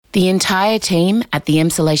The entire team at the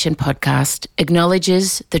Emsolation podcast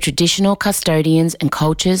acknowledges the traditional custodians and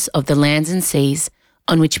cultures of the lands and seas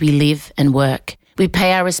on which we live and work. We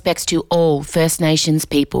pay our respects to all First Nations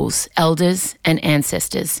peoples, elders and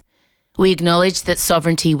ancestors. We acknowledge that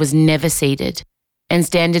sovereignty was never ceded and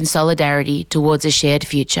stand in solidarity towards a shared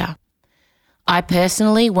future. I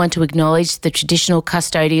personally want to acknowledge the traditional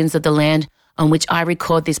custodians of the land on which I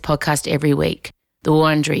record this podcast every week, the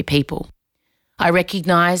Wurundjeri people. I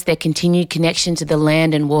recognise their continued connection to the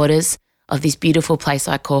land and waters of this beautiful place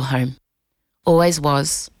I call home. Always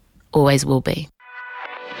was, always will be.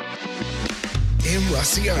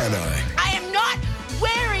 Russiano. I am not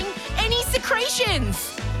wearing any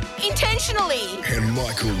secretions intentionally. And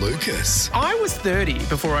Michael Lucas. I was 30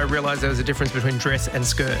 before I realised there was a difference between dress and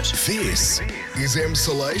skirt. This is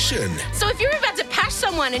Emsolation. So if you're about to patch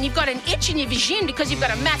someone and you've got an itch in your vagina because you've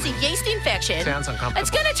got a massive yeast infection, Sounds uncomfortable.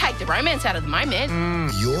 it's going to take the romance out of the moment.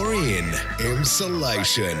 You're in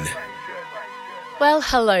Emsolation. Well,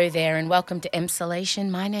 hello there and welcome to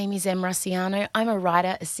Emsolation. My name is Em Russiano. I'm a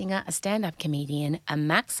writer, a singer, a stand-up comedian, a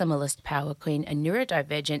maximalist power queen, a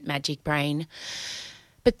neurodivergent magic brain.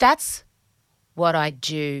 But that's what I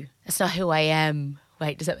do. That's not who I am.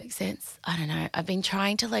 Wait, does that make sense? I don't know. I've been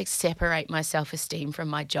trying to separate my self-esteem from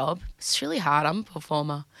my job. It's really hard. I'm a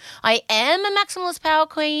performer. I am a maximalist power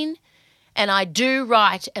queen and I do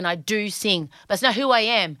write and I do sing. But it's not who I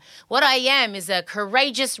am. What I am is a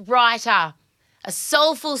courageous writer, a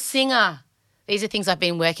soulful singer. These are things I've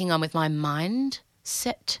been working on with my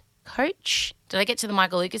mindset coach. Did I get to the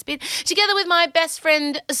Michael Lucas bit? Together with my best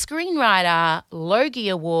friend, a screenwriter, Logie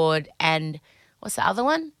Award, and what's the other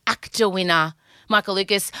one? Actor winner, Michael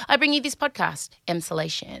Lucas. I bring you this podcast,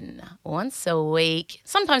 Emsolation, once a week,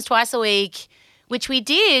 sometimes twice a week, which we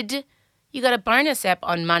did. You got a bonus app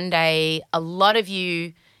on Monday. A lot of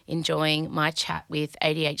you enjoying my chat with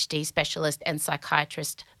ADHD specialist and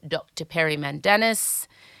psychiatrist, Dr. Perry Mandanis.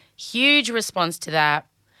 Huge response to that.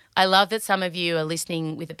 I love that some of you are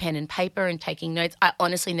listening with a pen and paper and taking notes. I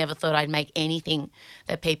honestly never thought I'd make anything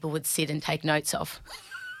that people would sit and take notes of,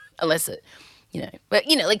 unless it,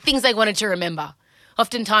 like things they wanted to remember.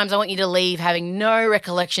 Oftentimes I want you to leave having no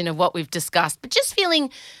recollection of what we've discussed, but just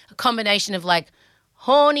feeling a combination of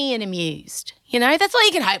horny and amused. That's all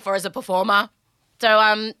you can hope for as a performer.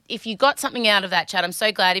 So if you got something out of that chat, I'm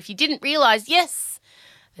so glad. If you didn't realise, yes,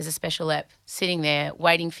 there's a special app sitting there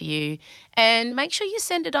waiting for you. And make sure you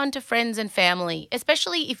send it on to friends and family,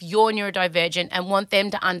 especially if you're neurodivergent and want them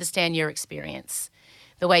to understand your experience,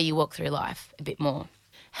 the way you walk through life a bit more.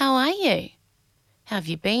 How are you? How have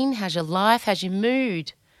you been? How's your life? How's your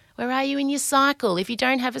mood? Where are you in your cycle? If you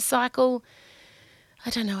don't have a cycle,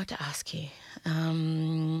 I don't know what to ask you.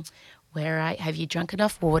 Have you drunk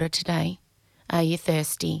enough water today? Are you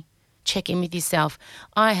thirsty? Check in with yourself.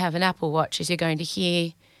 I have an Apple Watch, as you're going to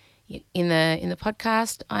hear in the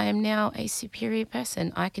podcast. I am now a superior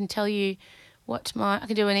person. I can tell you I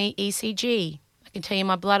can do an ECG. I can tell you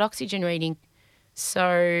my blood oxygen reading.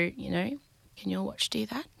 So, can your watch do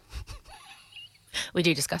that? We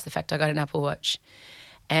do discuss the fact I got an Apple Watch.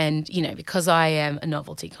 And, because I am a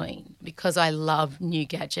novelty queen, because I love new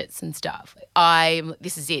gadgets and stuff,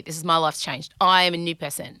 this is it. This is my life's changed. I am a new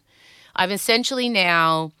person. I'm essentially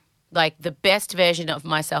now the best version of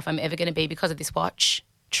myself I'm ever going to be because of this watch.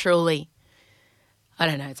 Truly. I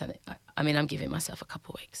don't know. It's something. I'm giving myself a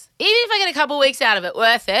couple of weeks. Even if I get a couple of weeks out of it,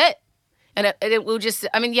 worth it. And it will just,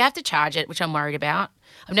 you have to charge it, which I'm worried about.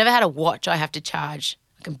 I've never had a watch I have to charge.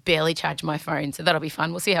 I can barely charge my phone, so that'll be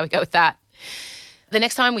fun. We'll see how we go with that. The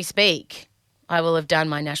next time we speak, I will have done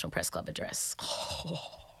my National Press Club address.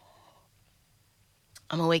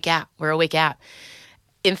 I'm a week out. We're a week out.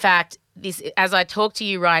 In fact, as I talk to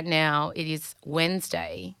you right now, it is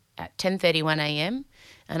Wednesday at 10:31 a.m.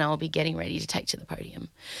 and I'll be getting ready to take to the podium.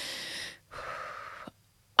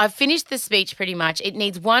 I've finished the speech pretty much. It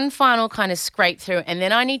needs one final kind of scrape through and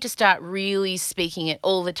then I need to start really speaking it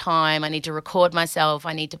all the time. I need to record myself.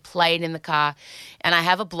 I need to play it in the car and I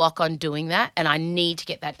have a block on doing that and I need to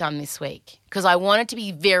get that done this week because I want it to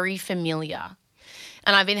be very familiar.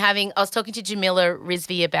 And I was talking to Jamila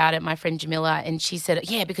Rizvi about it, my friend Jamila, and she said,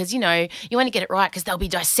 yeah, because, you want to get it right because they'll be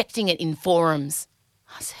dissecting it in forums.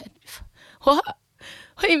 I said, what?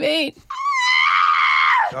 What do you mean?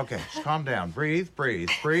 Okay, calm down. Breathe.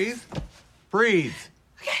 Okay.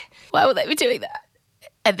 Why would they be doing that?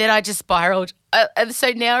 And then I just spiraled. And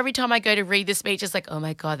so now every time I go to read the speech, it's oh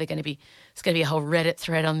my God, it's going to be a whole Reddit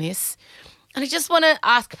thread on this. And I just want to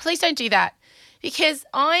ask, please don't do that. Because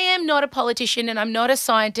I am not a politician and I'm not a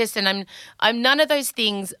scientist and I'm none of those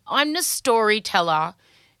things. I'm the storyteller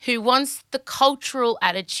who wants the cultural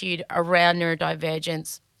attitude around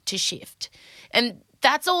neurodivergence to shift. And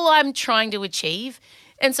that's all I'm trying to achieve.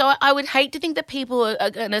 And so I would hate to think that people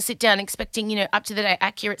are going to sit down expecting, up-to-the-date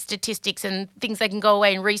accurate statistics and things they can go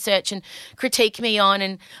away and research and critique me on.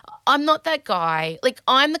 And I'm not that guy. Like,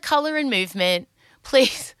 I'm the colour and movement.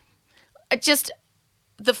 Please,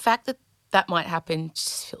 the fact that might happen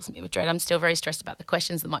just fills me with dread. I'm still very stressed about the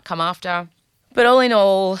questions that might come after. But all in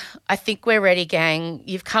all, I think we're ready, gang.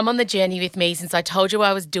 You've come on the journey with me since I told you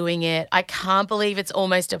I was doing it. I can't believe it's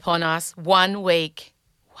almost upon us. 1 week.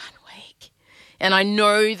 1 week. And I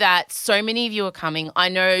know that so many of you are coming. I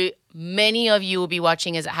know many of you will be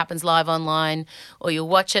watching as it happens live online, or you'll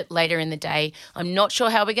watch it later in the day. I'm not sure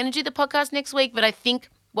how we're going to do the podcast next week, but I think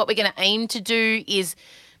what we're going to aim to do is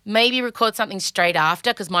maybe record something straight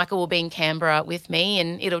after, because Michael will be in Canberra with me,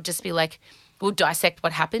 and it'll just be like, we'll dissect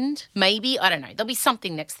what happened. Maybe, I don't know. There'll be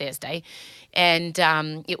something next Thursday, and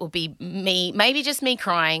it will be me, maybe just me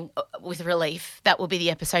crying with relief. That will be the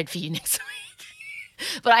episode for you next week.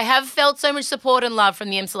 But I have felt so much support and love from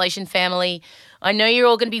the Emsolation family. I know you're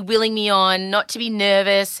all going to be willing me on, not to be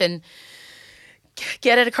nervous and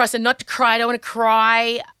get it across, and not to cry. I don't want to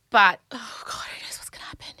cry, but oh God, who knows what's going to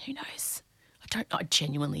happen? Who knows? I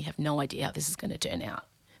genuinely have no idea how this is going to turn out.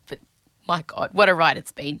 But my God, what a ride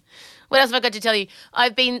it's been. What else have I got to tell you?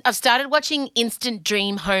 I've started watching Instant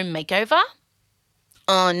Dream Home Makeover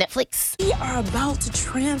on Netflix. We are about to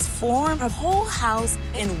transform a whole house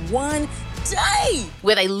in one day.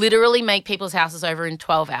 Where they literally make people's houses over in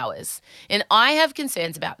 12 hours. And I have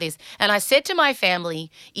concerns about this. And I said to my family,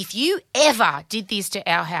 if you ever did this to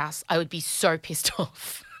our house, I would be so pissed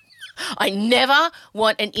off. I never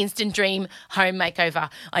want an instant dream home makeover.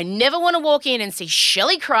 I never want to walk in and see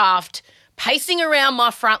Shelley Craft pacing around my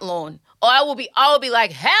front lawn. I will be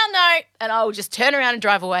like, hell no, and I will just turn around and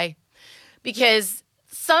drive away. Because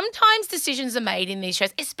sometimes decisions are made in these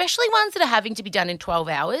shows, especially ones that are having to be done in 12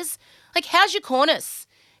 hours. Like, how's your cornice?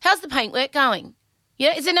 How's the paintwork going?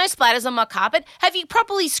 Is there no splatters on my carpet? Have you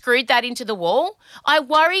properly screwed that into the wall? I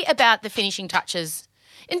worry about the finishing touches.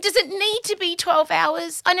 And does it need to be 12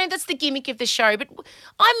 hours? I know that's the gimmick of the show, but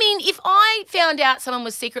I mean, if I found out someone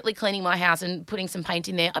was secretly cleaning my house and putting some paint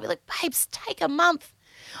in there, I'd be like, babes, take a month.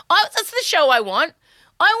 That's the show I want.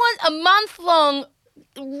 I want a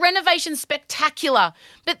month-long renovation spectacular,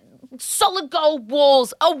 but solid gold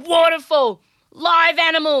walls, a waterfall, live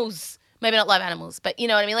animals. Maybe not live animals, but you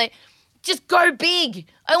know what I mean? Like, just go big.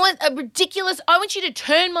 I want you to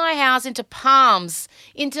turn my house into Palms,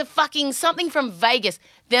 into fucking something from Vegas.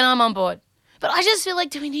 Then I'm on board. But I just feel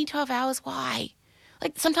like, do we need 12 hours? Why?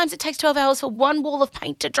 Like, sometimes it takes 12 hours for one wall of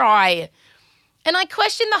paint to dry. And I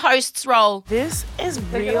question the host's role. This is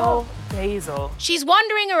real basil. She's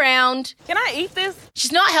wandering around. Can I eat this?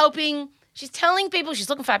 She's not helping. She's telling people, she's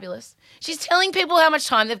looking fabulous. She's telling people how much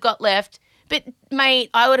time they've got left. But,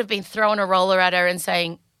 mate, I would have been throwing a roller at her and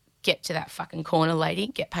saying, get to that fucking corner, lady.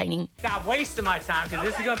 Get painting. Stop wasting my time, because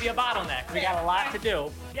this is going to be a bottleneck. We got a lot to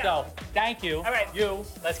do. Yeah. So, thank you. All right.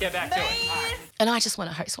 Let's get back to it. All right. And I just want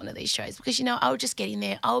to host one of these shows because, I'll just get in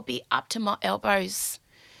there. I'll be up to my elbows.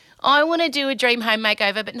 I want to do a dream home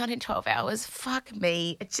makeover, but not in 12 hours. Fuck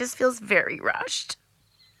me. It just feels very rushed.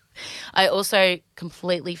 I also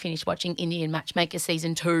completely finished watching Indian Matchmaker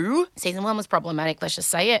Season 2. Season 1 was problematic, let's just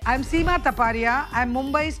say it. I'm Seema Taparia. I'm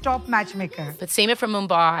Mumbai's top matchmaker. But Seema from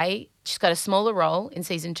Mumbai, she's got a smaller role in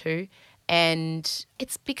Season 2, and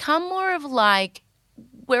it's become more of like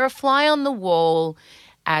we're a fly on the wall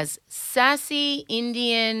as sassy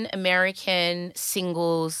Indian American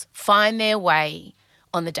singles find their way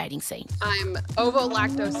on the dating scene. I'm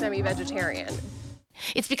ovo-lacto semi-vegetarian.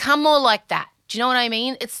 It's become more like that. Do you know what I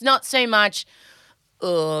mean? It's not so much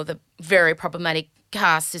the very problematic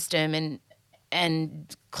caste system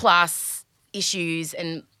and class issues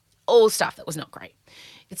and all stuff that was not great.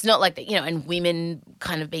 It's not like that, and women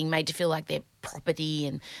kind of being made to feel like they're property,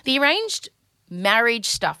 and the arranged marriage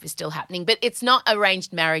stuff is still happening, but it's not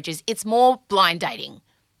arranged marriages. It's more blind dating.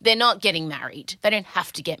 They're not getting married. They don't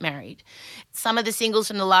have to get married. Some of the singles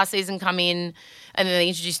from the last season come in and then they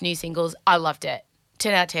introduce new singles. I loved it.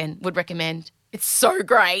 10 out of 10. Would recommend. It's so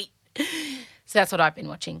great. So that's what I've been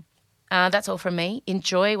watching. That's all from me.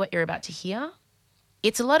 Enjoy what you're about to hear.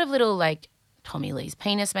 It's a lot of little, like, Tommy Lee's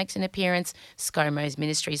Penis makes an appearance. ScoMo's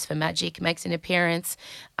Ministries for Magic makes an appearance.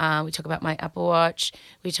 We talk about my Apple Watch.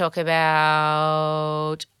 We talk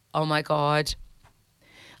about, oh, my God,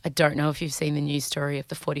 I don't know if you've seen the news story of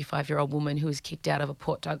the 45-year-old woman who was kicked out of a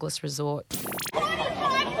Port Douglas resort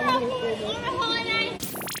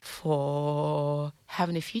for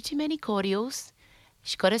having a few too many cordials.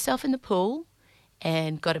 She got herself in the pool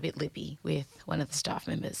and got a bit lippy with one of the staff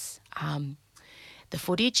members. The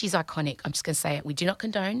footage is iconic. I'm just going to say it. We do not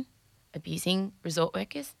condone abusing resort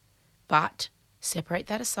workers, but separate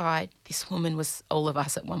that aside. This woman was all of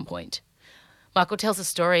us at one point. Michael tells a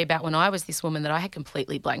story about when I was this woman that I had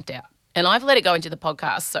completely blanked out. And I've let it go into the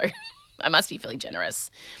podcast, so I must be feeling generous.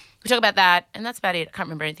 We talk about that, and that's about it. I can't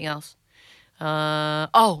remember anything else.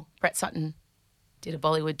 Brett Sutton did a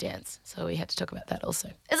Bollywood dance, so we had to talk about that also.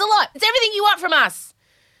 There's a lot. It's everything you want from us.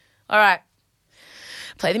 All right.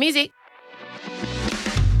 Play the music.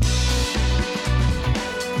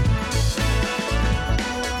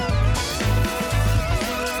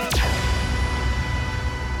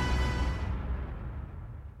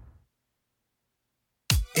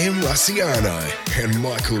 M. Russiano and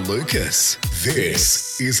Michael Lucas.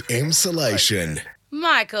 This is Emsolation.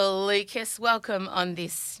 Michael Lucas, welcome on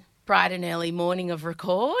this bright and early morning of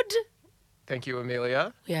record. Thank you,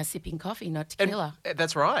 Amelia. We are sipping coffee, not tequila. And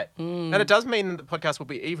that's right. And it does mean that the podcast will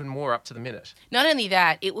be even more up to the minute. Not only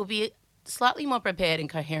that, it will be slightly more prepared and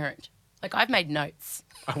coherent. Like, I've made notes.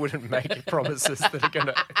 I wouldn't make promises that are going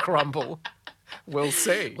to crumble. We'll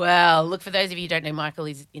see. Well, look, for those of you who don't know, Michael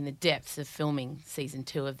is in the depths of filming season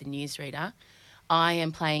 2 of The Newsreader. I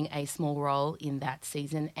am playing a small role in that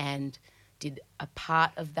season and did a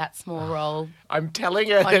part of that small role. I'm telling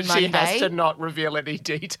her that Monday. she has to not reveal any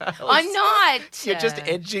details. I'm not. You're just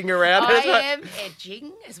edging around I it. am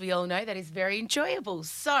edging, as we all know. That is very enjoyable.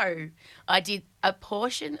 So I did a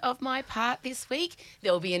portion of my part this week.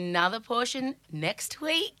 There will be another portion next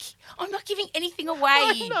week. I'm not giving anything away.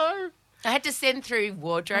 I know. I had to send through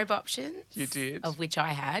wardrobe options. You did. Of which I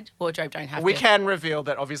had. Wardrobe don't have We to. can reveal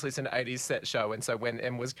that obviously it's an 80s set show, and so when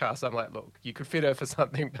Em was cast, I'm like, look, you could fit her for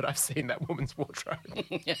something, but I've seen that woman's wardrobe.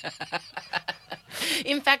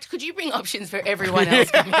 In fact, could you bring options for everyone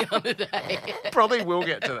else coming on today? Probably will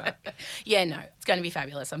get to that. Yeah, no, it's going to be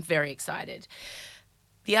fabulous. I'm very excited.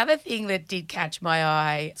 The other thing that did catch my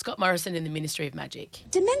eye, Scott Morrison in the Ministry of Magic.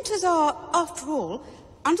 Dementors are, after all,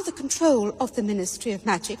 under the control of the Ministry of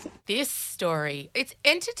Magic. This story, it's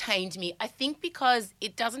entertained me, I think because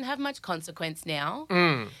it doesn't have much consequence now.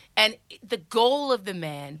 And the gall of the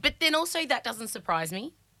man. But then also that doesn't surprise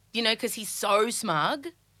me, you know, because he's so smug.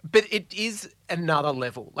 But it is another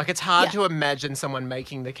level. Like, it's hard to imagine someone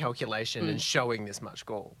making the calculation and showing this much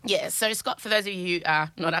gall. Yeah, so Scott, for those of you who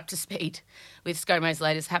are not up to speed with ScoMo's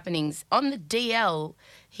latest happenings, on the DL,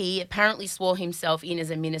 he apparently swore himself in as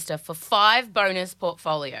a minister for 5 bonus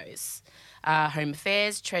portfolios. Home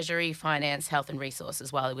Affairs, Treasury, Finance, Health and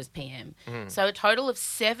Resources while he was PM. So a total of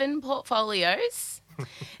 7 portfolios.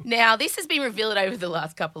 Now, this has been revealed over the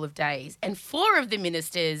last couple of days, and 4 of the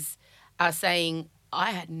ministers are saying,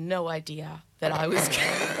 I had no idea that I was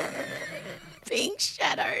being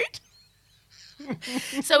shadowed.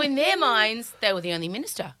 So in their minds, they were the only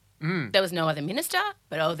minister. There was no other minister,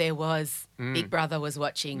 but there was. Big Brother was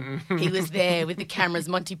watching. He was there with the cameras,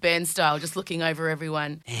 Monty Burns style, just looking over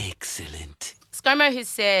everyone. Excellent. ScoMo has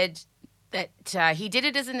said that he did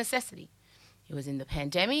it as a necessity. He was in the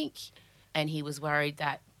pandemic and he was worried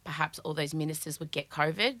that perhaps all those ministers would get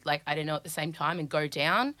COVID, like, I don't know, at the same time and go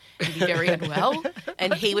down and be very unwell.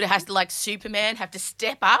 And he would have to, like Superman, have to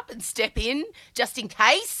step up and step in just in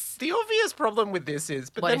case. The obvious problem with this is,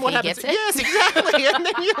 but What then if what he happens? gets it? Yes, exactly. And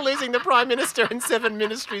then you're losing the Prime Minister and 7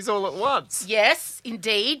 ministries all at once. Yes,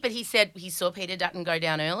 indeed. But he said he saw Peter Dutton go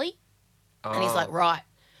down early. And he's like, right,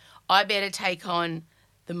 I better take on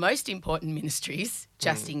the most important ministries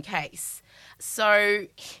just in case. So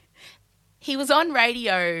he was on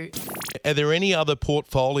radio. Are there any other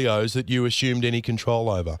portfolios that you assumed any control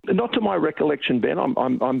over? Not to my recollection, Ben.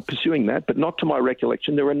 I'm pursuing that, but not to my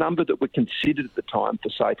recollection. There were a number that were considered at the time for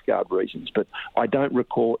safeguard reasons, but I don't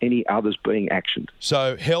recall any others being actioned.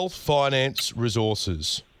 So health, finance,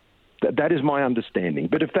 resources. That is my understanding.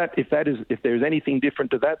 But if there's anything different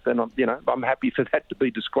to that, then I'm happy for that to be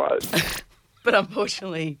disclosed. But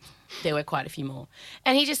unfortunately, there were quite a few more.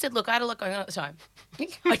 And he just said, look, I had a lot going on at the time.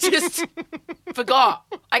 I just forgot,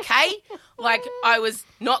 okay? Like, I was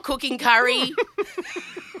not cooking curry.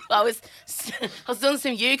 I was doing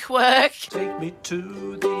some uke work. Take me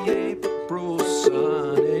to the April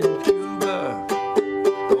sun in Cuba.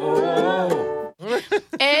 Oh.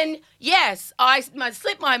 And yes, I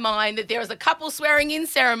slipped my mind that there was a couple swearing in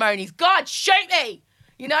ceremonies. God, shoot me!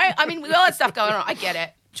 You know, I mean, we all had stuff going on. I get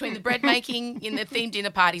it. Between the bread making in the themed dinner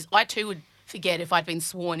parties, I too would forget if I'd been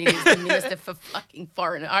sworn in as the Minister for fucking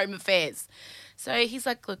Foreign and Home Affairs. So he's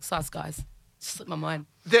like, look, sus guys, slipped my mind.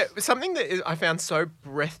 Something that I found so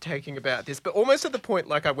breathtaking about this, but almost at the point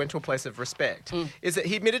like I went to a place of respect, is that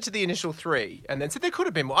he admitted to the initial 3 and then said there could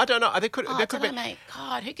have been more. I don't know. There could have been. Mate.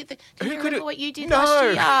 God, who could can you could remember have- what you did No. last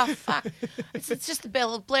year? Oh, fuck. It's just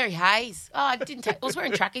the blurry haze. Oh, I didn't I was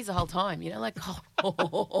wearing trackies the whole time, like, It's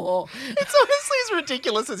honestly as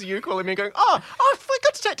ridiculous as you calling me and going, I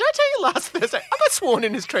forgot to did I tell you last Thursday? I got sworn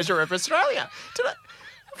in as Treasurer of Australia. Did I?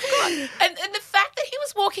 And the fact that he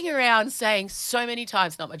was walking around saying so many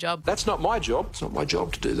times, not my job. That's not my job. It's not my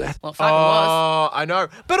job to do that. Well, it fucking was. Oh, I know.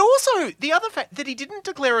 But also, the other fact that he didn't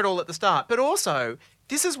declare it all at the start, but also,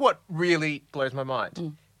 this is what really blows my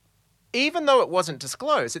mind. Even though it wasn't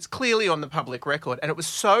disclosed, it's clearly on the public record, and it was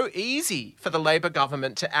so easy for the Labor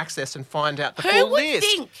government to access and find out the Who full would list.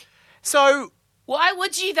 think? So... Why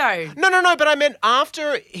would you, though? No, but I meant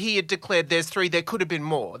after he had declared there's 3, there could have been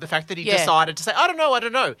more. The fact that he decided to say, I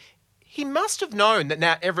don't know. He must have known that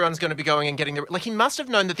now everyone's going to be going and getting the... Like, he must have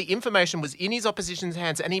known that the information was in his opposition's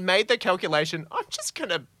hands, and he made the calculation, I'm just going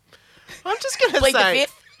to Plead say... the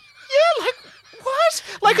fifth? Yeah, like, what?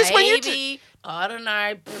 Like, because when you... Maybe, I don't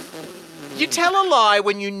know. You tell a lie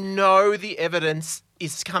when you know the evidence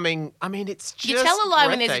is coming. I mean, it's just You tell a lie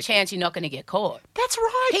when there's a breathtaking. chance you're not going to get caught. That's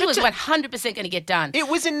right. He but was 100% going to get done. It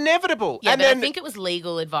was inevitable. Yeah, and but then, I think it was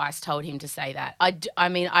legal advice told him to say that.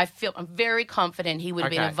 I'm very confident he would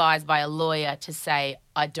have been Okay. advised by a lawyer to say,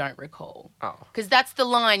 I don't recall. Oh. Because that's the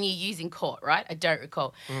line you use in court, right? I don't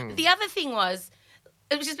recall. But the other thing was,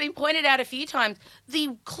 it was just been pointed out a few times, the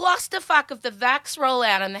clusterfuck of the vax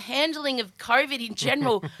rollout and the handling of COVID in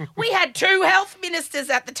general. We had 2 health ministers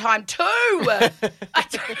at the time, 2.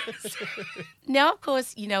 Now, of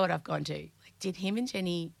course, you know what I've gone to. Like, did him and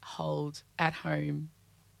Jenny hold at home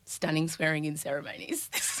stunning swearing-in ceremonies?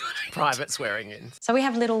 private swearing in. So we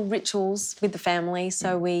have little rituals with the family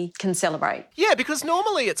so we can celebrate. Yeah, because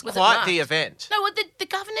normally it's Was it quite marked? the event. No, well, the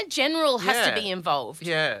Governor-General has to be involved.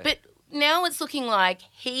 Yeah. But now it's looking like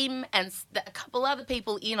him and a couple other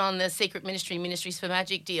people in on the secret Ministries for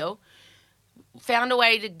Magic deal found a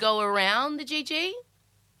way to go around the GG.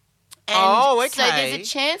 And so there's a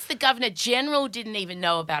chance the Governor-General didn't even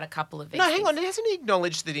know about a couple of these No, hang things. on. Hasn't he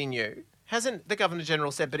acknowledged that he knew? Hasn't the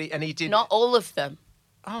Governor-General said, but he did... Not all of them.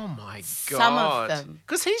 Oh, my God. Some of them.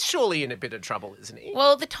 Because he's surely in a bit of trouble, isn't he?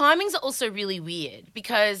 Well, the timings are also really weird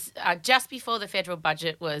because just before the federal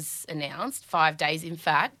budget was announced, 5 days in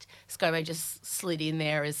fact, ScoMo just slid in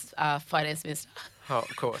there as finance minister. Oh,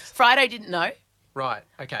 of course. Friday didn't know. Right,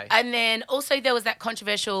 okay. And then also there was that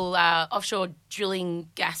controversial offshore drilling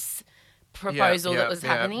gas proposal that was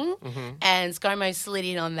happening, and ScoMo slid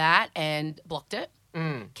in on that and blocked it.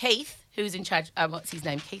 Keith, who's in charge, what's his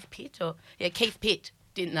name, Keith Pitt? Keith Pitt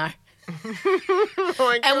didn't know. Oh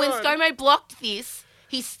my God. And when ScoMo blocked this,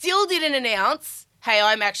 he still didn't announce, hey,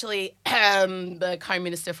 I'm actually the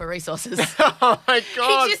Co-Minister for Resources. Oh, my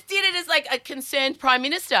God. He just did it as like a concerned Prime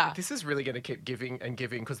Minister. This is really going to keep giving and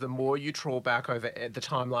giving because the more you trawl back over the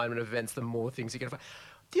timeline of events, the more things you're going to find.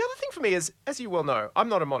 The other thing for me is, as you well know, I'm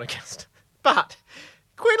not a monarchist, but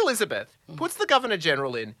Queen Elizabeth puts the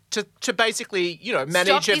Governor-General in to basically, manage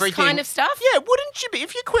Stop this everything. kind of stuff? Yeah, wouldn't you be,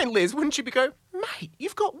 if you're Queen Liz, wouldn't you be go, mate,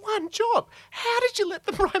 you've got one job. How did you let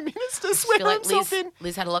the Prime Minister swear feel like himself in?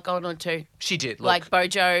 Liz had a lot going on too. She did. Look, Like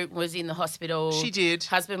Bojo was in the hospital. She did.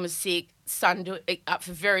 Husband was sick. Son up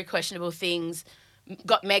for very questionable things.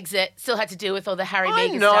 Got Megxit. Still had to deal with all the Harry I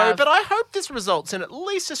Meghan know, stuff. but I hope this results in at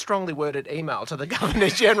least a strongly worded email to the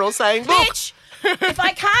Governor-General saying, look, Bitch, if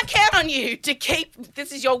I can't count on you to keep,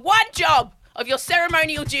 this is your one job of your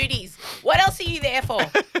ceremonial duties, what else are you there for?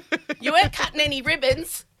 You weren't cutting any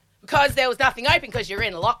ribbons because there was nothing open because you're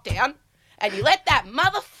in a lockdown, and you let that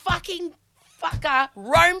motherfucking fucker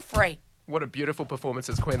roam free. What a beautiful performance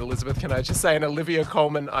as Queen Elizabeth, can I just say? And Olivia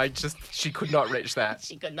Colman, she could not reach that.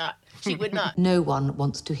 She could not. She would not. No one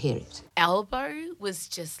wants to hear it. Elbow was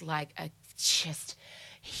just like I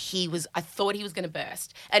thought he was going to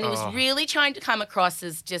burst. And he was really trying to come across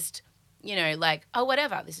as just, like, oh,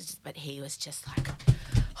 whatever. But he was just like,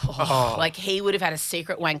 like he would have had a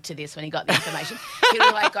secret wank to this when he got the information. He would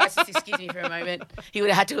have like, guys, just excuse me for a moment. He would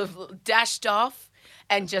have had to have dashed off.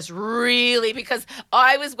 And just really, because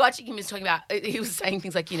I was watching him, he was saying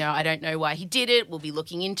things like, I don't know why he did it. We'll be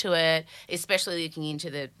looking into it, especially looking into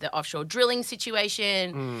the offshore drilling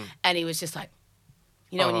situation. And he was just like,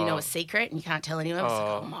 when you know a secret and you can't tell anyone, I was like,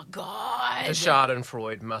 oh my God. The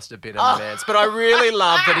Schadenfreude must have been immense. But I really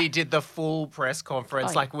love that he did the full press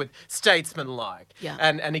conference, like with statesman-like. Yeah.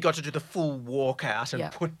 And he got to do the full walkout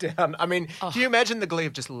and put down. I mean, do you imagine the glee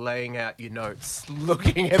of just laying out your notes,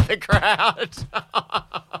 looking at the crowd?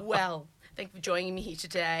 Well, thank you for joining me here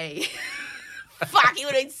today. Fuck, he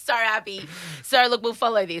would have been so happy. So, look, we'll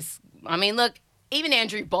follow this. I mean, look, even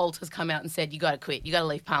Andrew Bolt has come out and said, you got to quit. You got to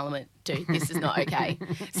leave Parliament, dude. This is not okay.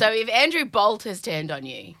 So if Andrew Bolt has turned on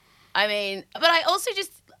you, I mean, but I also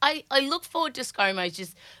just, I look forward to ScoMo's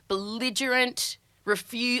just belligerent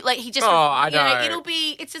refuse. Like, he just, I know. It'll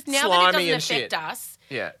be, it's just now Slimy that it and doesn't affect shit. us.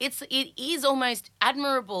 Yeah. It is almost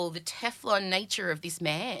admirable, the Teflon nature of this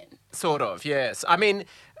man. Sort of, yes. I mean,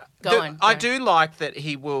 Go I on. do like that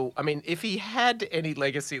he will, I mean, if he had any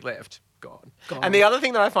legacy left, gone. And the other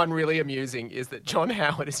thing that I find really amusing is that John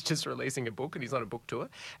Howard is just releasing a book and he's on a book tour.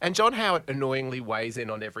 And John Howard annoyingly weighs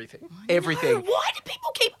in on everything. Everything. Why do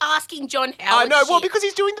people keep asking John Howard I know. Well, shit? because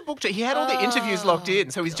he's doing the book tour. He had all the interviews locked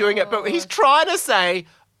in, so he's doing it. But he's trying to say,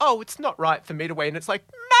 oh, it's not right for me to weigh in. It's like,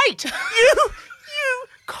 mate, you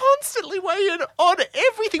constantly weigh in on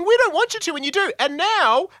everything. We don't want you to, and you do. And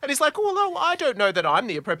now, and he's like, oh, well, no, I don't know that I'm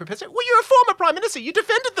the appropriate person. Well, you're a former Prime Minister. You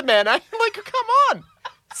defended the man. I'm like, come on.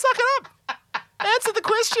 Suck it up. Answer the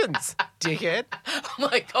questions, dickhead. Oh,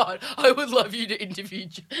 my God. I would love you to interview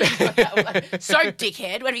So,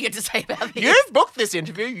 dickhead, what have you got to say about this? You've booked this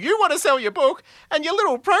interview. You want to sell your book, and your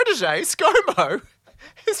little protege, ScoMo,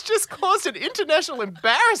 has just caused an international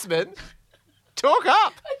embarrassment. Talk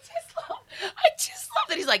up. I just love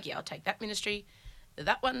that he's like, yeah, I'll take that ministry,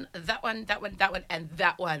 that one, and that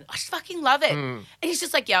one. I just fucking love it. And he's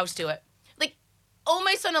just like, yeah, I'll just do it. Like,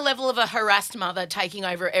 almost on a level of a harassed mother taking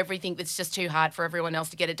over everything that's just too hard for everyone else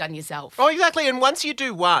to get it done yourself. Oh, exactly. And once you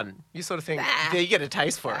do one, you sort of think, yeah, you get a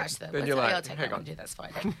taste for it. Then you're like, I'll take hang that on. one, dude, that's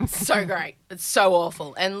fine. It's so great. It's so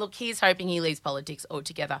awful. And look, he's hoping he leaves politics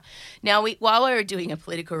altogether. Now, while we were doing a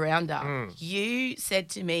political roundup, you said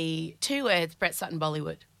to me 2 words, Brett Sutton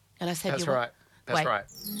Bollywood. And I said, That's right. That's Wait. right.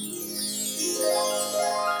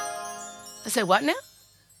 I said, what now?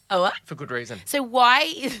 Oh, what? For good reason. So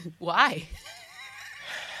why?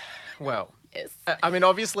 Well, Yes. I mean,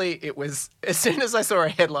 obviously, it was as soon as I saw a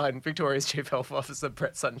headline, Victoria's Chief Health Officer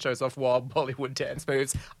Brett Sutton shows off wild Bollywood dance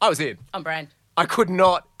moves, I was in. On brand. I could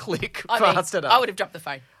not click fast enough. I would have dropped the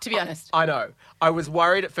phone, to be honest. I know. I was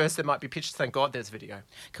worried at first there might be pictures. Thank God there's video.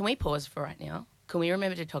 Can we pause for right now? Can we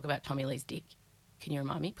remember to talk about Tommy Lee's dick? Can you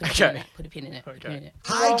remind me? Put a pin in it. Put a pin in it.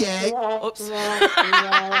 Hi, gang. Oops.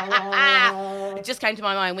 It just came to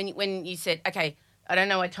my mind when you said, okay, I don't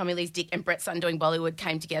know why Tommy Lee's dick and Brett Sutton doing Bollywood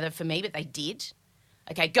came together for me, but they did.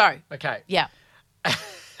 Okay, go. Okay. Yeah.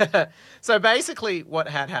 So basically what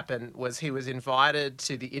had happened was he was invited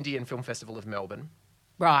to the Indian Film Festival of Melbourne.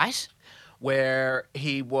 Right. Where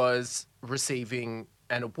he was receiving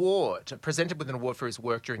an award, presented with an award for his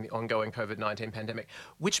work during the ongoing COVID-19 pandemic,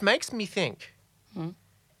 which makes me think,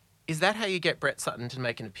 is that how you get Brett Sutton to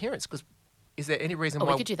make an appearance? Because is there any reason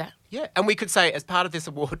why... we could do that. Yeah, and we could say, as part of this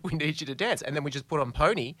award, we need you to dance, and then we just put on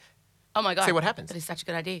Pony. Oh, my God. See what happens. That is such a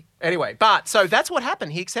good idea. Anyway, so that's what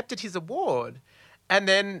happened. He accepted his award, and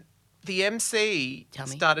then the MC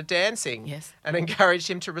started dancing and encouraged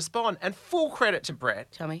him to respond. And full credit to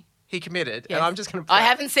Brett. Tell me. He committed, Yes. and I'm just going to... I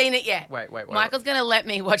haven't seen it yet. Wait. Michael's going to let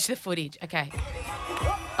me watch the footage. Okay.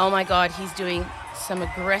 Oh, my God. He's doing some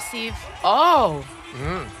aggressive... Oh.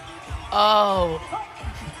 Oh.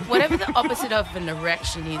 Whatever the opposite of an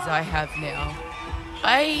erection is, I have now.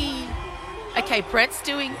 Okay, Brett's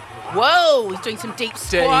doing... Whoa. He's doing some deep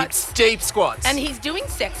squats. Deep squats. And he's doing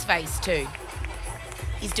sex face, too.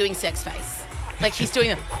 He's doing sex face. Like, he's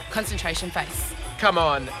doing a concentration face. Come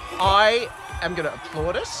on. I am going to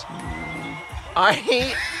applaud it. I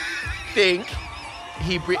think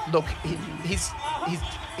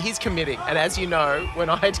he's committing. And as you know, when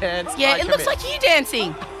I dance, Yeah, I it looks commit. like you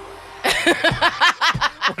dancing.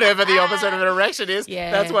 Whatever the opposite of an erection is,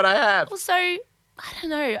 that's what I have. Also, I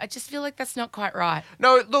don't know. I just feel like that's not quite right.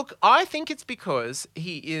 No, look, I think it's because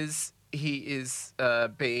he is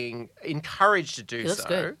being encouraged to do looks so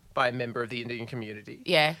good. by a member of the Indian community.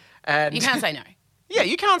 Yeah. And You can't say no. Yeah,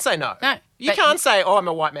 you can't say no. No. You can't say, oh, I'm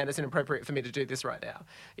a white man, it's inappropriate for me to do this right now.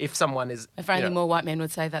 If someone is... If only more white men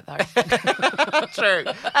would say that, though. True.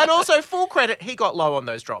 And also, full credit, he got low on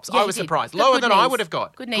those drops. Yeah, I was he did. surprised. Good Lower than I knees. would have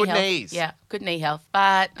got. Good health. knees. Yeah, good knee health.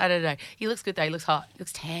 But I don't know. He looks good, though. He looks hot. He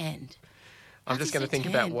looks tanned. I'm just going to think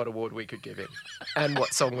tan? about what award we could give him and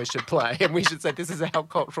what song we should play. And we should say, this is our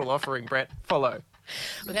cultural offering, Brett. Follow.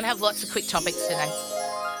 We're going to have lots of quick topics today.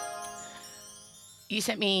 You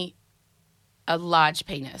sent me a large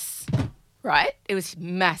penis, right? It was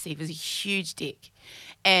massive. It was a huge dick.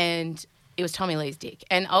 And it was Tommy Lee's dick.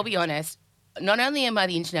 And I'll be honest, not only am I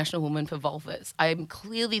the international woman for vulvas, I'm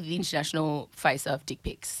clearly the international face of dick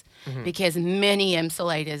pics because many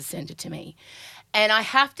emsolators sent it to me. And I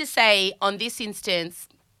have to say, on this instance,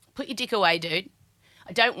 put your dick away, dude.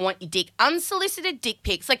 I don't want your dick. Unsolicited dick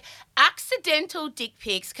pics, like accidental dick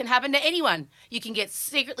pics can happen to anyone. You can get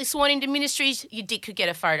secretly sworn into ministries, your dick could get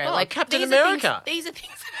a photo. Oh, like Captain these America. These are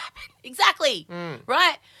things that happen. Exactly.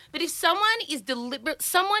 Right? But if someone is deliberate,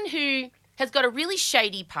 someone who has got a really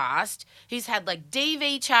shady past, who's had like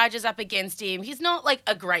DV charges up against him, he's not like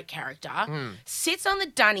a great character, sits on the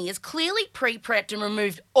dunny, is clearly pre-prepped and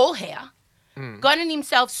removed all hair, gotten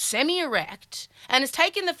himself semi-erect, and has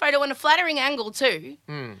taken the photo on a flattering angle too,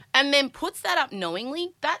 and then puts that up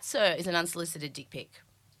knowingly, that, sir, is an unsolicited dick pic.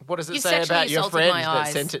 What does it You've say about sexually your assaulted friend my that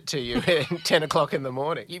eyes. sent it to you at 10 o'clock in the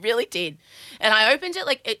morning? You really did. And I opened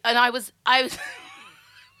it and I was I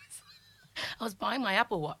was buying my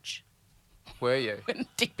Apple Watch. Were you? When the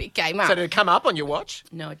dick pic came up. So did it come up on your watch?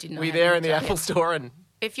 No, it did not. Were you there in the Apple store and...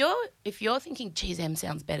 If you're thinking, geez, Em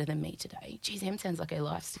sounds better than me today. Geez, Em sounds like her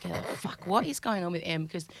life's together. Fuck, what is going on with Em?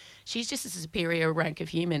 Because she's just a superior rank of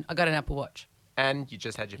human. I got an Apple Watch. And you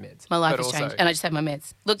just had your meds. My life But has also- changed. And I just had my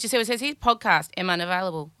meds. Look, do you see what it says here? Podcast, Em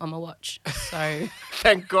unavailable on my watch. So...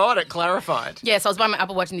 Thank God it clarified. Yes, I was buying my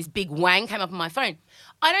Apple Watch and this big wang came up on my phone.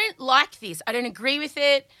 I don't like this. I don't agree with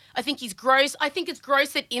it. I think he's gross. I think it's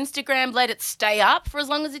gross that Instagram let it stay up for as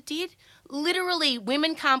long as it did. Literally,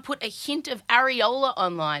 women can't put a hint of areola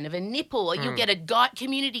online, of a nipple, or you'll get a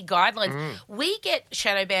community guidelines. We get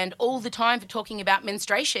shadow banned all the time for talking about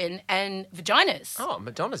menstruation and vaginas. Oh,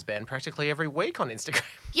 Madonna's banned practically every week on Instagram.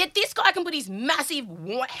 Yet this guy can put his massive,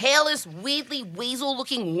 hairless, weirdly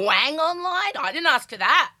weasel-looking wang online. I didn't ask for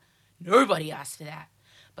that. Nobody asked for that.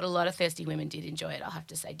 But a lot of thirsty women did enjoy it, I'll have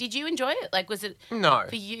to say. Did you enjoy it? Like, was it... No.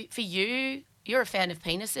 For you, you're a fan of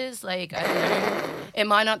penises? Like, I don't know.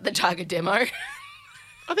 Am I not the target demo? I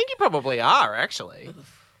think you probably are, actually.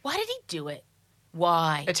 Why did he do it?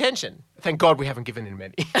 Why? Attention. Thank God we haven't given him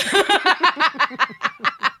many.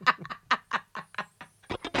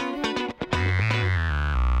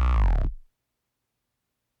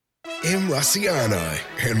 M. Russiano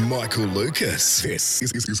and Michael Lucas. This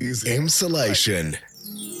is Emsolation.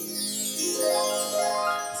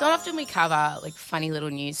 It's not often we cover like funny little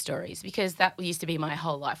news stories because that used to be my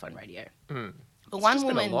whole life on radio. But one It's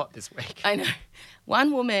woman, been a lot this week. I know,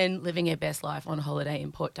 one woman living her best life on holiday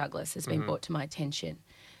in Port Douglas has been brought to my attention.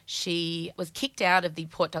 She was kicked out of the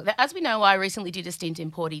Port Douglas. As we know, I recently did a stint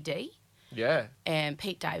in Porty D. Yeah. And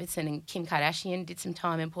Pete Davidson and Kim Kardashian did some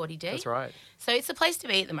time in Porty D. That's right. So it's the place to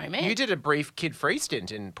be at the moment. You did a brief kid-free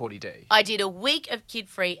stint in Porty D. I did a week of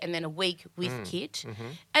kid-free and then a week with kid.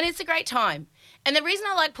 And it's a great time. And the reason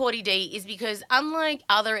I like Porty D is because unlike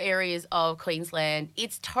other areas of Queensland,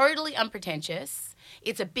 it's totally unpretentious.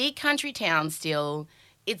 It's a big country town still.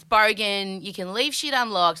 It's bogan. You can leave shit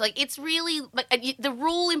unlocked. Like, it's really... like the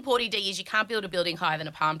rule in Porty D is you can't build a building higher than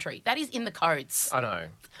a palm tree. That is in the codes. I know.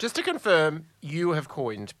 Just to confirm, you have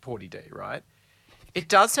coined Porty D, right? It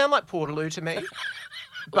does sound like Portaloo to me,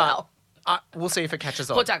 but we'll see if it catches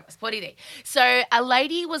on. Port Douglas, Porty D. So a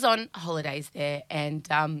lady was on holidays there and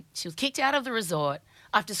she was kicked out of the resort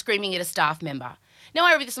after screaming at a staff member. Now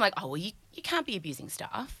I read this and I'm like, oh, well, you can't be abusing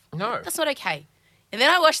staff. No. That's not okay. And then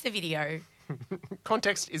I watched the video.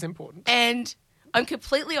 Context is important. And I'm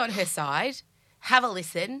completely on her side. Have a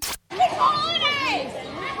listen. It's holidays!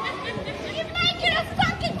 You're making a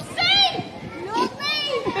fucking scene! Not me!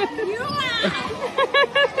 You are! I'm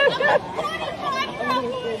a 45-year-old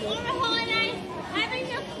woman on a holiday having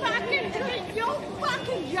a fucking drink. You're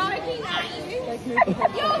fucking joking, are you?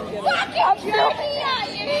 You're fucking joking, are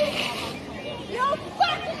you? You're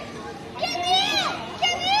fucking... Get me out!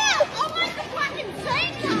 Get me out! I'll make a fucking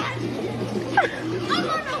scene, guys! I'm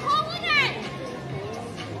on a holiday!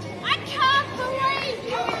 I can't believe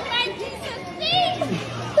you would make this a thing!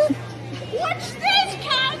 Watch this,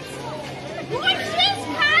 cunts! Watch this,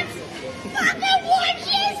 cunts! Fucking watch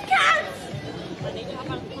this, cunts!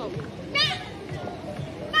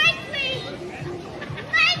 Make me!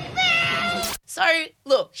 Make me! So,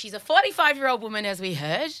 look, she's a 45-year-old woman, as we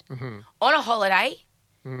heard, on a holiday.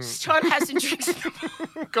 She's trying to have some drinks.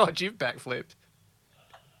 God, you've backflipped.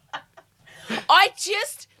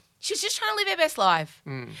 She's just trying to live her best life.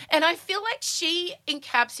 And I feel like she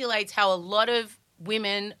encapsulates how a lot of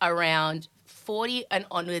women around 40 and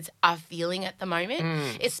onwards are feeling at the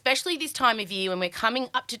moment, especially this time of year when we're coming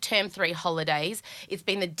up to term 3 holidays. It's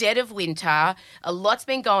been the dead of winter. A lot's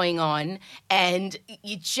been going on and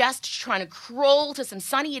you're just trying to crawl to some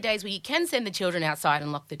sunnier days where you can send the children outside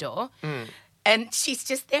and lock the door. And she's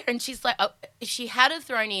just there and she's like, oh, if she had have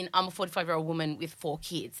thrown in, I'm a 45-year-old woman with 4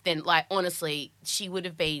 kids, then, like, honestly, she would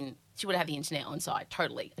have the internet on side,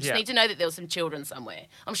 totally. I just need to know that there was some children somewhere.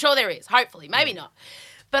 I'm sure there is, hopefully, maybe not.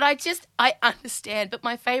 But I understand. But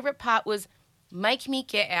my favourite part was, make me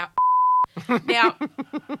get out Now,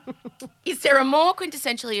 is there a more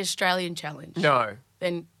quintessentially Australian challenge? No.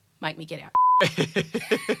 Then make me get out.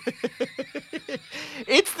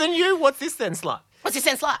 It's the new What's This Then Slut. What's this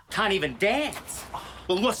then, slut? Can't even dance.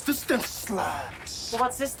 Well, what's this then, slut? Well,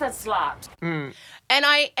 what's this then, slut? And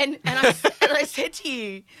I said to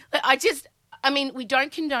you, we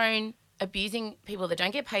don't condone abusing people that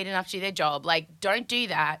don't get paid enough to do their job. Like, don't do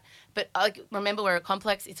that. But remember,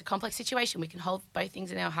 it's a complex situation. We can hold both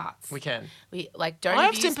things in our hearts. We can. Don't I have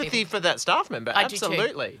abuse sympathy people. for that staff member. I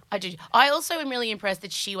Absolutely. do too. I do. I also am really impressed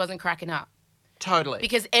that she wasn't cracking up. Totally.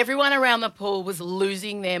 Because everyone around the pool was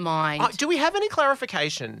losing their mind. Do we have any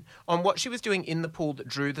clarification on what she was doing in the pool that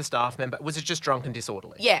drew the staff member? Was it just drunk and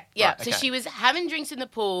disorderly? Yeah. Right, So okay. she was having drinks in the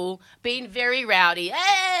pool, being very rowdy.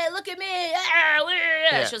 Hey, look at me.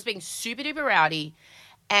 Yeah. She was being super duper rowdy.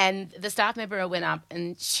 And the staff member went up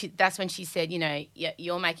and that's when she said,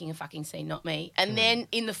 you're making a fucking scene, not me. And then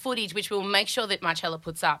in the footage, which we'll make sure that Marcella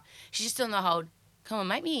puts up, she's just on the hold, come on,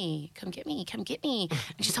 mate me, come get me.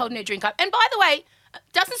 And she's holding her drink up. And by the way,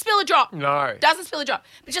 doesn't spill a drop. No. Doesn't spill a drop.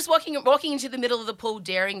 But just walking into the middle of the pool,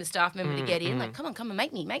 daring the staff member to get in, like, come on,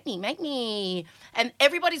 make me. And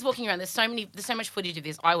everybody's walking around. There's so much footage of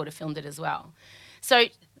this. I would have filmed it as well. So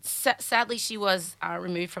sadly, she was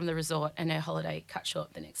removed from the resort and her holiday cut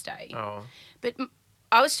short the next day. Oh. But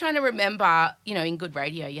I was trying to remember, in good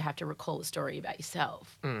radio, you have to recall a story about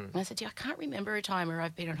yourself. And I said to you, I can't remember a time where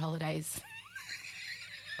I've been on holidays.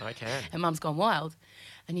 I can. And Mum's gone wild.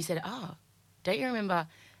 And you said, don't you remember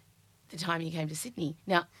the time you came to Sydney?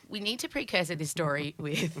 Now, we need to precursor this story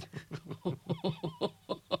with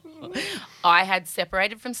I had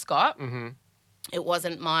separated from Scott. Mm-hmm. It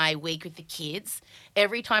wasn't my week with the kids.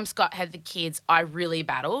 Every time Scott had the kids, I really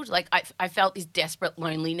battled. Like, I felt this desperate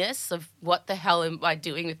loneliness of what the hell am I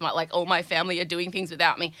doing with all my family are doing things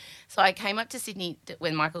without me. So I came up to Sydney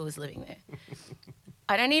when Michael was living there.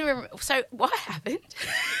 I don't even remember. So what happened?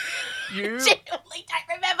 You genuinely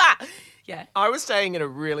don't remember. Yeah. I was staying in a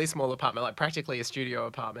really small apartment, like practically a studio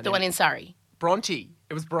apartment. The one in Surrey. Bronte.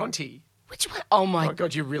 It was Bronte. Which one? Oh, my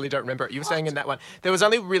God, you really don't remember it. You were staying in that one. There was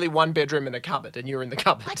only really one bedroom and a cupboard, and you were in the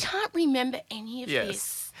cupboard. I can't remember any of Yes.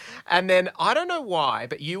 this. And then, I don't know why,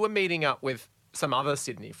 but you were meeting up with some other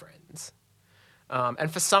Sydney friends.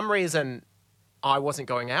 And for some reason, I wasn't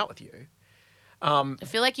going out with you. I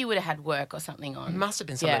feel like you would have had work or something on. It must have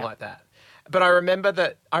been something like that. But I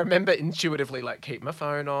remember intuitively, keep my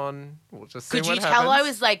phone on. We'll just see Could what you happens. tell I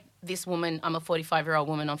was this woman, I'm a 45-year-old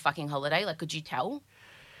woman on fucking holiday? Could you tell?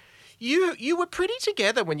 You were pretty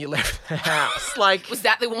together when you left the house. Was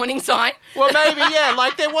that the warning sign? Well, maybe, yeah.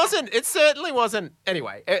 It certainly wasn't.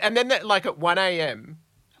 Anyway, and then at 1 a.m.,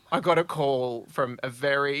 I got a call from a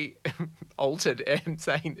very altered Em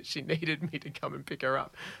saying that she needed me to come and pick her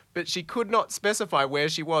up. But she could not specify where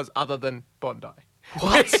she was other than Bondi.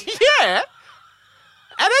 What? Yeah.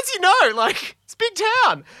 And as you know, it's big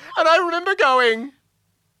town. And I remember going,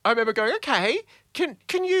 okay,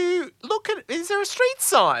 can you look at, is there a street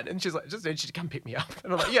sign? And she's like, just need you to come pick me up.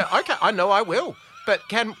 And I'm like, yeah, okay, I know I will. But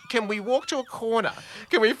can we walk to a corner?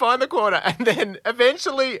 Can we find the corner? And then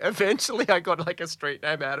eventually I got a street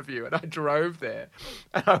name out of you and I drove there.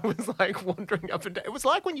 And I was wandering up and down. It was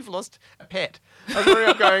like when you've lost a pet. I was wandering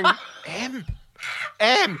up going, Em.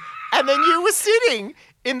 And then you were sitting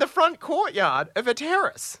in the front courtyard of a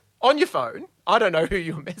terrace on your phone. I don't know who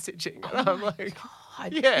you were messaging. And I'm like,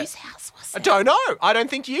 God, yeah. whose house was it? I don't know. I don't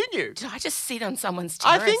think you knew. Did I just sit on someone's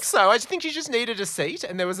terrace? I think so. I think you just needed a seat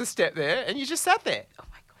and there was a step there and you just sat there. Oh,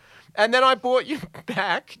 my God. And then I brought you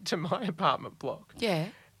back to my apartment block. Yeah.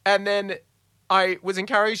 And then I was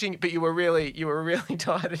encouraging, but you were really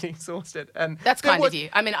tired and exhausted. And that's kind of you.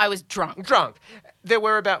 I mean, I was drunk. There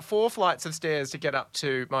were about 4 flights of stairs to get up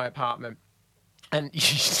to my apartment. And you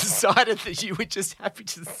decided that you were just happy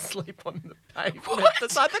to sleep on the pavement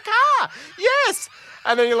beside the car. Yes.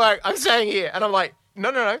 And then you're like, I'm staying here. And I'm like,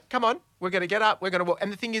 no, come on. We're going to get up. We're going to walk.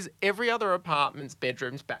 And the thing is, every other apartment's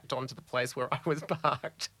bedroom's backed onto the place where I was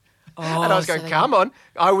parked. Oh, and I was going, come on.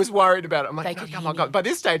 I was worried about it. I'm like, no, come on. By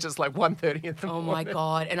this stage, it's 1:30 in the morning. Oh, my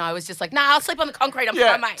God. And I was just like, I'll sleep on the concrete. I'm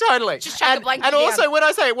yeah, fine, mate. Totally. Just chuck a blanket And down. also, when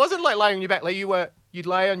I say it wasn't laying on your back, you'd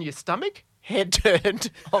lay on your stomach, head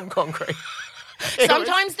turned on concrete.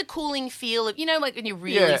 Sometimes the cooling feel of, when you're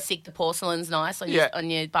really sick, the porcelain's nice on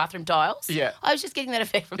your bathroom tiles. Yeah. I was just getting that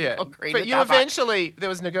effect from the concrete. But you eventually, there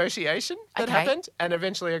was negotiation that happened, and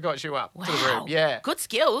eventually I got you up to the room. Yeah. Good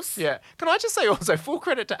skills. Yeah. Can I just say also, full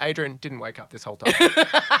credit to Adrian, didn't wake up this whole time.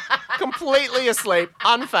 Completely asleep,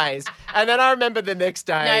 unfazed. And then I remember the next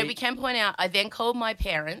day. No, we can point out, I then called my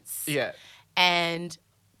parents. Yeah. And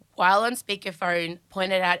while on speakerphone,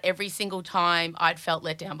 pointed out every single time I'd felt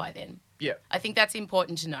let down by then. Yeah. I think that's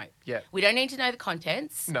important to know. Yeah. We don't need to know the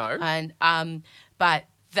contents. No. And but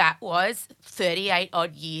that was 38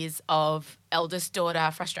 odd years of eldest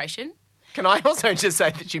daughter frustration. Can I also just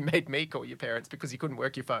say that you made me call your parents because you couldn't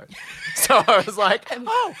work your phone? So I was like,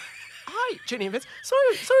 oh, hi, Jenny and Vince.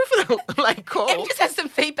 Sorry for the late call. And just have some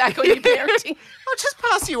feedback on your parenting. I'll just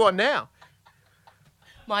pass you on now.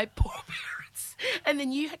 My poor parents. And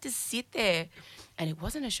then you had to sit there, and it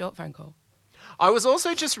wasn't a short phone call. I was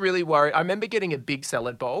also just really worried. I remember getting a big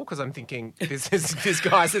salad bowl because I'm thinking this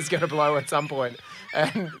guy's is going to blow at some point.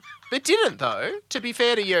 And it didn't, though. To be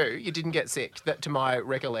fair to you, you didn't get sick, that to my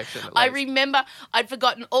recollection, at least. I remember I'd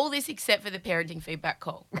forgotten all this except for the parenting feedback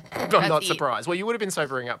call. I'm not surprised. Well, you would have been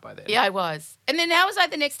sobering up by then. Yeah, I was. And then how was I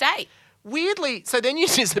the next day? Weirdly, so then you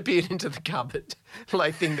disappeared into the cupboard,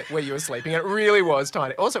 thing where you were sleeping. And it really was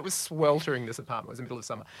tiny. Also, it was sweltering, this apartment. It was in the middle of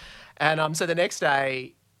summer. And so the next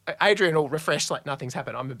day, Adrian all refreshed, like nothing's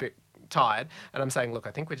happened. I'm a bit tired. And I'm saying, look,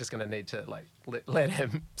 I think we're just going to need to let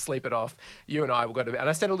him sleep it off. You and I will go to bed. And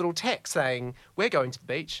I sent a little text saying, we're going to the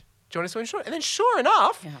beach. Do you want to swim? And then sure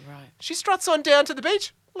enough, she struts on down to the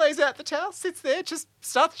beach, lays out the towel, sits there, just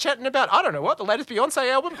starts chatting about, I don't know what, the latest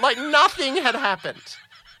Beyonce album. Like nothing had happened.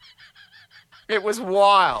 It was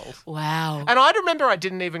wild. Wow. And I remember I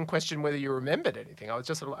didn't even question whether you remembered anything. I was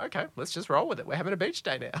just sort of like, okay, let's just roll with it. We're having a beach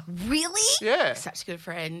day now. Really? Yeah. Such a good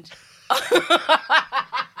friend.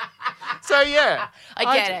 So, yeah.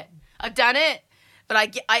 I get it. I've done it.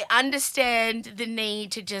 But I understand the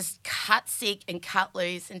need to just cut sick and cut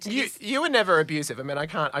loose. And you were never abusive. I mean,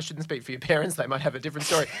 I shouldn't speak for your parents. They might have a different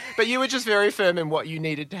story. But you were just very firm in what you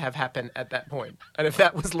needed to have happen at that point. And if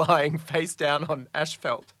that was lying face down on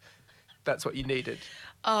asphalt, that's what you needed.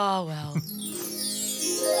 Oh, well.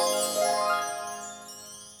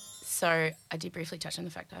 So I did briefly touch on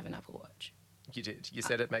the fact I have an Apple Watch. You did. You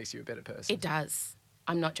said it makes you a better person. It does.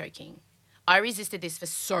 I'm not joking. I resisted this for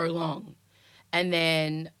so long. And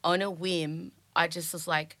then on a whim, I just was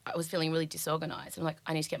like, I was feeling really disorganised. I'm like,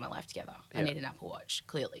 I need to get my life together. I need an Apple Watch,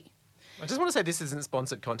 clearly. I just want to say this isn't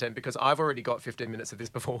sponsored content because I've already got 15 minutes of this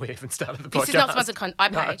before we even started the podcast. This is not sponsored content. I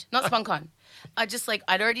paid, not SponCon.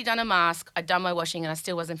 I'd already done a mask, I'd done my washing, and I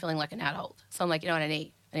still wasn't feeling like an adult. So I'm like, you know what I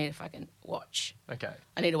need? I need a fucking watch. Okay.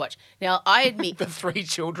 I need a watch. Now, I admit... The 3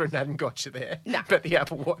 children hadn't got you there. No. But the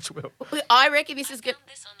Apple Watch will. I reckon this is good.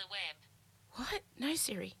 This on the web. What? No,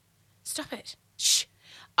 Siri. Stop it. Shh.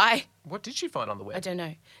 What did she find on the web? I don't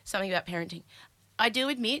know. Something about parenting. I do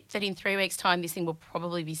admit that in 3 weeks' time, this thing will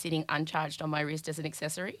probably be sitting uncharged on my wrist as an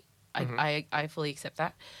accessory. I fully accept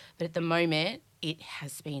that. But at the moment, it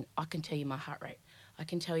has been, I can tell you my heart rate. I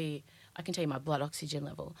can tell you my blood oxygen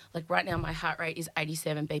level. Like right now, my heart rate is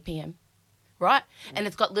 87 BPM, right? And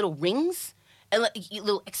it's got little rings, and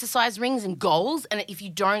little exercise rings and goals. And if you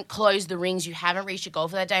don't close the rings, you haven't reached your goal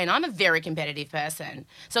for that day. And I'm a very competitive person.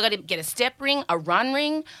 So I got to get a step ring, a run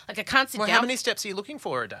ring. Like I can't sit down. How many steps are you looking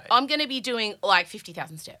for a day? I'm going to be doing like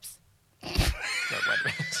 50,000 steps. No, wait a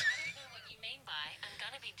minute. What you mean by I'm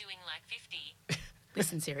going to be doing like 50?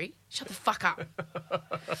 Listen, Siri, shut the fuck up.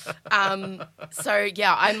 So,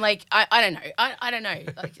 yeah, I'm like, I don't know. I don't know,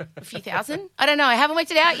 like a few thousand? I don't know. I haven't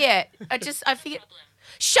worked it out yet. I figured...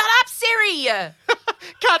 Shut up, Siri!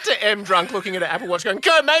 Cut to M drunk looking at an Apple Watch going,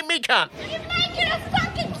 go, make me cunt. You're making a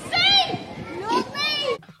fucking scene! Not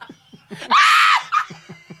me!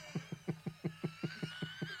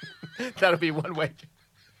 That'll be 1 week.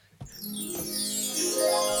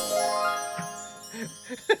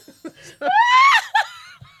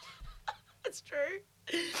 That's true.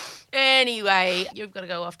 Anyway, you've got to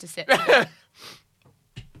go off to set.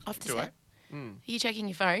 Off to set. Are you checking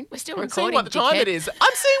your phone? We're still I'm recording. seeing what the time it is.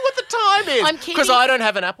 I'm seeing what the time is. I'm kidding. Because I don't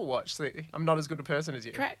have an Apple Watch. So I'm not as good a person as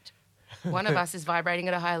you. Correct. One of us is vibrating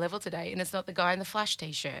at a higher level today, and it's not the guy in the Flash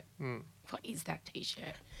T-shirt. What is that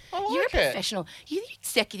T-shirt? You're a professional. You're the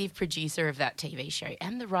executive producer of that TV show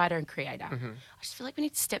and the writer and creator. I just feel like we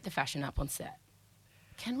need to step the fashion up on set.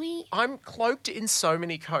 Can we? I'm cloaked in so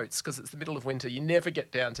many coats because it's the middle of winter. You never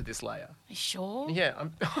get down to this layer. You sure? Yeah.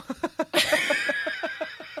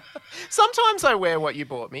 Sometimes I wear what you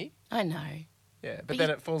bought me. I know. Yeah, but then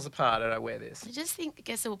it falls apart and I wear this. I just think it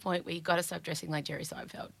gets to a point where you've got to stop dressing like Jerry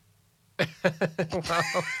Seinfeld.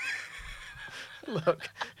 Well, look,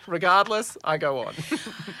 regardless, I go on.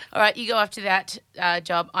 All right, you go after that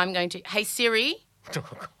job. I'm going to... Hey, Siri. Oh,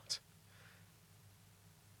 God.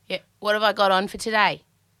 Yeah, what have I got on for today?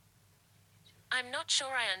 I'm not sure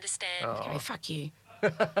I understand. Okay, fuck you.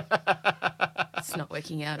 It's not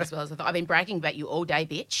working out as well as I thought. I've been bragging about you all day,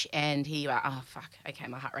 bitch, and here you are. Oh, fuck. Okay,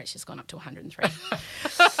 my heart rate's just gone up to 103.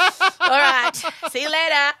 All right, see you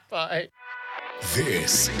later. Bye.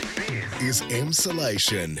 This is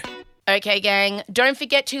Emsolation. Okay, gang, don't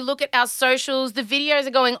forget to look at our socials. The videos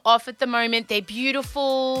are going off at the moment. They're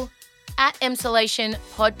beautiful. At Emsolation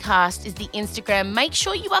Podcast is the Instagram. Make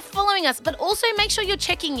sure you are following us, but also make sure you're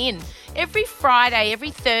checking in. Every Friday,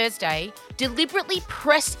 every Thursday, deliberately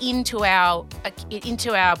press into our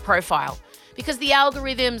profile because the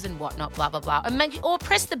algorithms and whatnot, blah, blah, blah. Or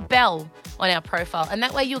press the bell on our profile, and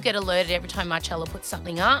that way you'll get alerted every time Marcella puts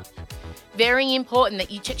something up. Very important that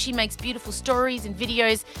you check. She makes beautiful stories and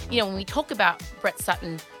videos. You know, when we talk about Brett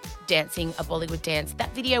Sutton dancing a Bollywood dance,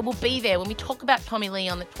 that video will be there. When we talk about Tommy Lee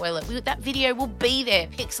on the toilet, that video will be there.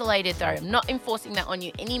 Pixelated though. I'm not enforcing that on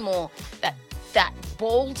you anymore. That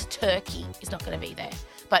bald turkey is not going to be there.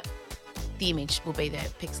 But the image will be there,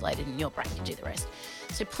 pixelated, and your brain can do the rest.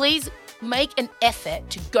 So please make an effort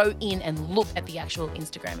to go in and look at the actual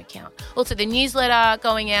Instagram account. Also, the newsletter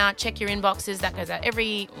going out, check your inboxes. That goes out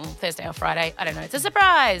every Thursday or Friday. I don't know. It's a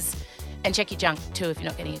surprise. And check your junk too if you're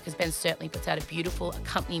not getting it, because Ben certainly puts out a beautiful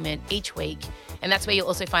accompaniment each week. And that's where you'll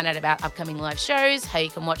also find out about upcoming live shows, how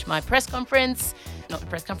you can watch my press conference, not the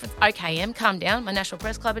press conference, OKM, calm down, my National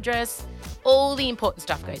Press Club address. All the important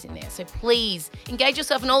stuff goes in there. So please engage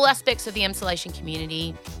yourself in all aspects of the Emsolation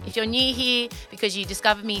community. If you're new here because you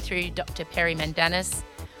discovered me through Dr. Perry Mandanis,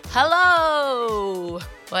 hello!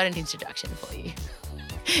 What an introduction for you.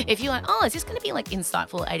 If you're like, oh, is this going to be like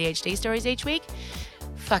insightful ADHD stories each week?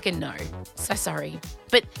 Fucking no. So sorry.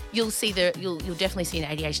 But you'll definitely see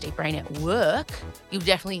an ADHD brain at work. You'll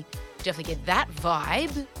definitely get that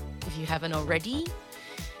vibe if you haven't already.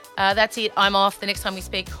 That's it. I'm off. The next time we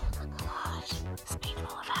speak, oh my God, speed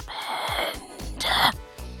will have happened.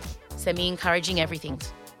 Send me encouraging everything.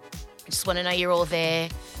 I just want to know you're all there.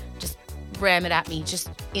 Just ram it at me.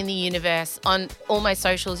 Just in the universe. On all my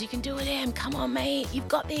socials. You can do it, Em. Come on, mate. You've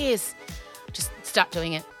got this. Just start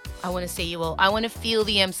doing it. I want to see you all. I want to feel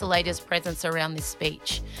the Emsolator's presence around this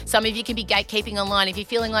speech. Some of you can be gatekeeping online. If you're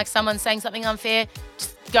feeling like someone's saying something unfair,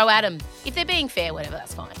 just go at them. If they're being fair, whatever,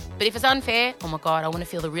 that's fine. But if it's unfair, oh my God, I want to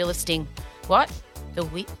feel the reel of sting. What? The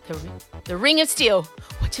ring of steel.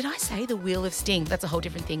 What did I say? The wheel of sting. That's a whole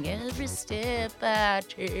different thing. Every step I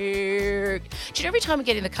take. Do you know every time we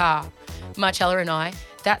get in the car, Marcella and I,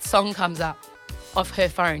 that song comes up off her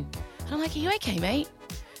phone. And I'm like, are you okay, mate?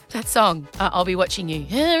 That song, I'll be watching you.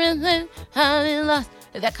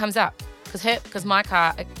 That comes up because my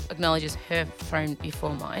car acknowledges her phone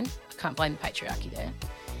before mine. I can't blame the patriarchy there.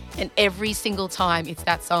 And every single time it's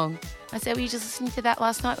that song. I said, were you just listening to that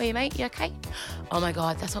last night? Were you, mate? You okay? Oh my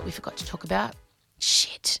God, that's what we forgot to talk about.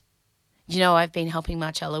 Shit. You know, I've been helping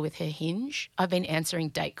Marcella with her Hinge. I've been answering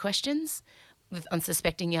date questions with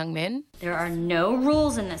unsuspecting young men. There are no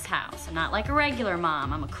rules in this house. I'm not like a regular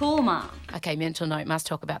mom. I'm a cool mom. Okay, mental note. Must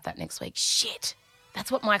talk about that next week. Shit. That's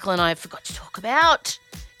what Michael and I forgot to talk about.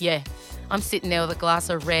 Yeah. I'm sitting there with a glass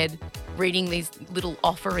of red, reading these little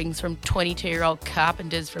offerings from 22-year-old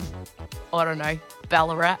carpenters from, I don't know,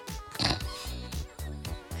 Ballarat.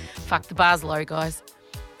 Fuck, the bar's low, guys.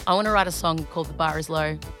 I want to write a song called The Bar Is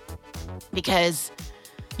Low because,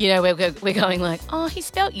 you know, we're going like, oh, he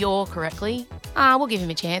spelt your correctly. We'll give him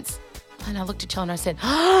a chance. And I looked at Chella and I said,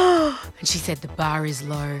 oh, and she said, the bar is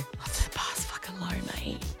low. I said, the bar's fucking low,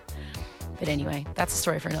 mate. But anyway, that's a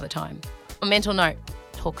story for another time. On mental note,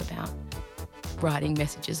 talk about writing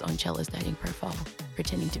messages on Chella's dating profile,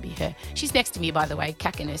 pretending to be her. She's next to me, by the way,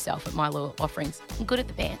 cacking herself at my little offerings. I'm good at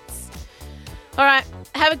the dance. All right,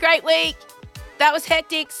 have a great week. That was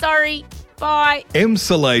hectic. Sorry. Bye.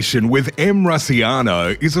 Emsolation with M.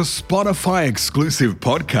 Russiano is a Spotify exclusive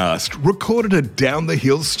podcast recorded at Down the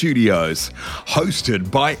Hill Studios. Hosted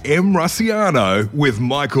by M. Russiano with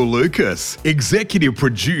Michael Lucas. Executive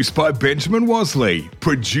produced by Benjamin Wasley.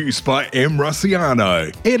 Produced by M.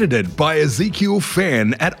 Russiano. Edited by Ezekiel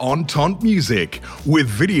Fenn at Entente Music. With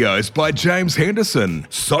videos by James Henderson.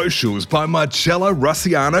 Socials by Marcella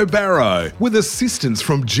Russiano Barrow. With assistance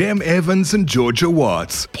from Jem Evans and Georgia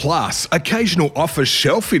Watts. Plus, occasional office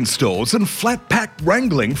shelf installs and flat pack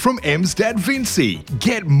wrangling from M's dad Vincey.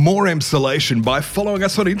 Get more Emsolation by following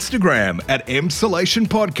us on Instagram at Emsolation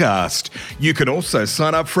Podcast. You can also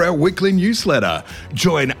sign up for our weekly newsletter.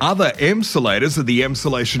 Join other Emsolators of the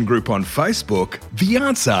Emsolation group on Facebook. The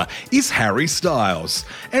answer is Harry Styles.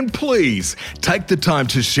 And please take the time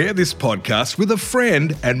to share this podcast with a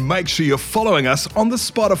friend and make sure you're following us on the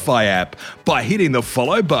Spotify app by hitting the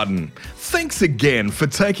follow button. Thanks again for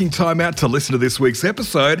taking time out to listen to this week's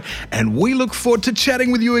episode, and we look forward to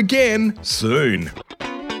chatting with you again soon.